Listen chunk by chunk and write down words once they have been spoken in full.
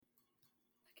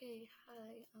Okay,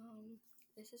 hi.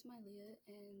 This is Mylia,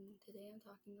 and today I'm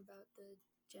talking about the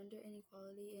gender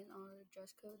inequality in our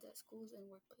dress codes at schools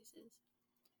and workplaces.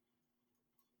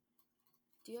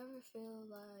 Do you ever feel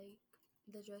like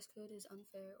the dress code is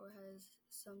unfair, or has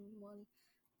someone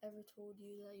ever told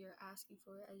you that you're asking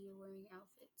for it as you're wearing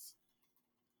outfits?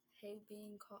 Hate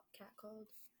being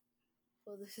catcalled?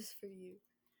 Well, this is for you.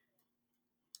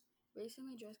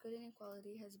 Recently, dress code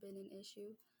inequality has been an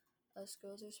issue. Us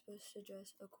girls are supposed to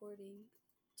dress according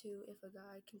to if a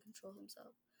guy can control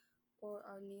himself, or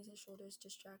our knees and shoulders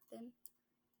distract them,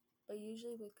 but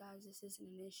usually with guys this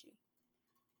isn't an issue.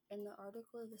 In the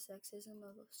article The Sexism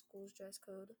of a School's Dress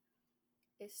Code,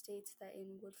 it states that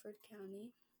in Woodford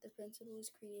County, the principal is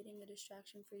creating a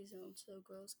distraction-free zone so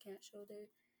girls can't show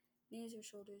their knees or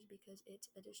shoulders because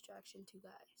it's a distraction to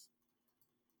guys.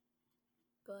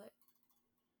 But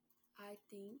I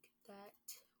think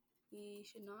that we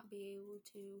should not be able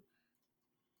to,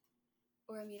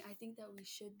 I think that we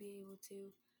should be able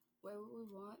to wear what we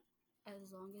want as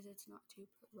long as it's not too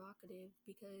provocative,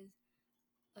 because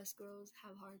us girls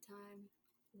have a hard time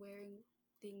wearing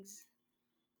things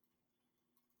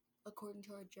according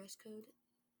to our dress code,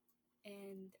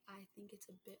 and I think it's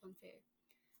a bit unfair.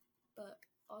 But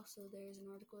also, there's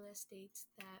an article that states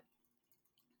that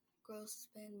girls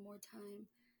spend more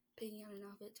time picking out an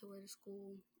outfit to wear to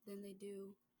school than they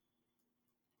do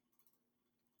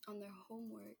on their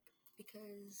homework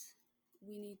because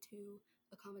we need to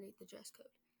accommodate the dress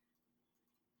code.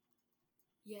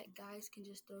 Yet guys can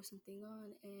just throw something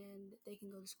on and they can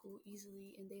go to school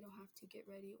easily and they don't have to get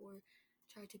ready or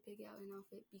try to pick out an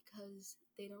outfit because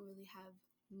they don't really have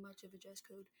much of a dress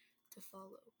code to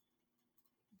follow.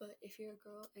 But if you're a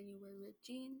girl and you wear ripped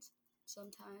jeans,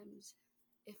 sometimes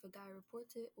if a guy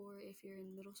reports it or if you're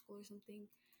in middle school or something,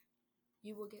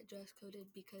 you will get dress coded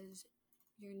because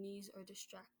your knees are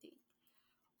distracting.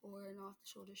 Or an off the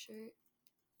shoulder shirt,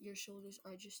 your shoulders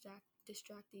are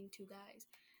distracting to guys.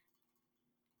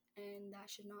 And that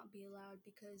should not be allowed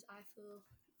because I feel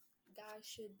guys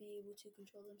should be able to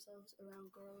control themselves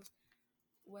around girls,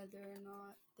 whether or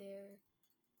not they're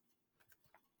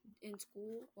in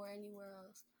school or anywhere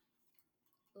else.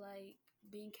 Like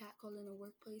being catcalled in a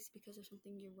workplace because of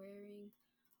something you're wearing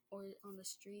or on the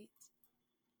streets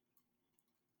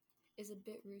is a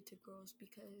bit rude to girls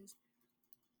because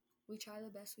we try the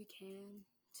best we can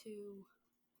to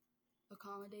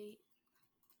accommodate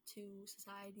to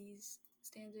society's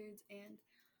standards and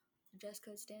dress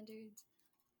code standards,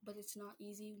 but it's not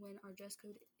easy when our dress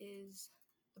code is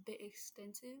a bit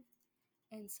extensive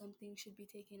and something should be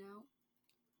taken out.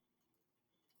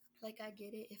 Like, I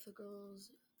get it if a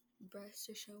girl's breasts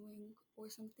are showing or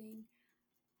something,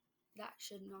 that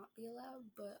should not be allowed,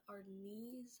 but our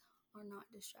knees are not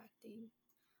distracting.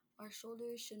 Our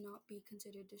shoulders should not be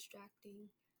considered distracting.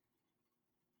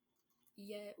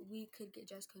 Yet we could get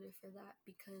dress coded for that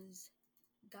because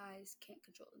guys can't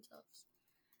control themselves.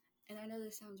 And I know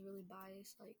this sounds really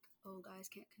biased, like, oh, guys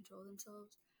can't control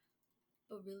themselves,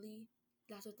 but really,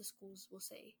 that's what the schools will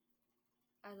say.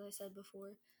 As I said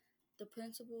before, the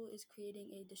principal is creating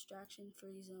a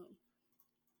distraction-free zone,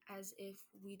 as if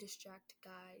we distract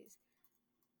guys.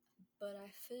 But I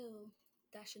feel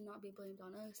that should not be blamed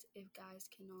on us if guys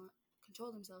cannot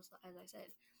control themselves, as I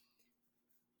said.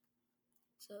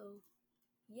 So,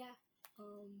 yeah.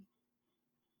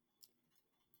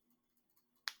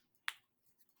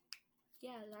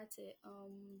 Yeah, that's it.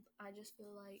 I just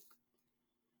feel like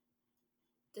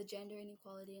the gender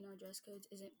inequality in our dress codes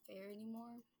isn't fair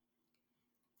anymore.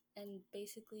 And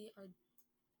basically,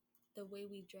 the way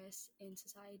we dress in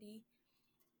society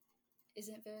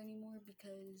isn't fair anymore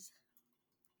because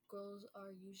girls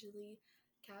are usually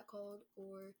catcalled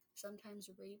or sometimes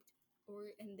raped,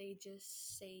 and they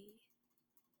just say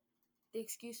the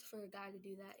excuse for a guy to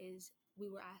do that is we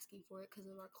were asking for it because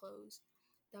of our clothes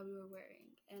that we were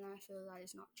wearing, and I feel that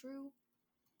is not true.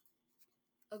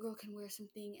 A girl can wear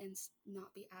something and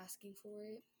not be asking for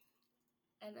it,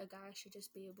 and a guy should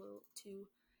just be able to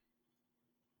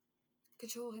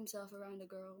control himself around a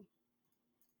girl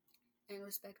and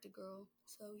respect a girl.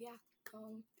 So yeah.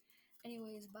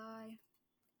 Anyways, bye.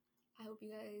 I hope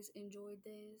you guys enjoyed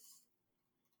this.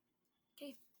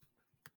 Okay.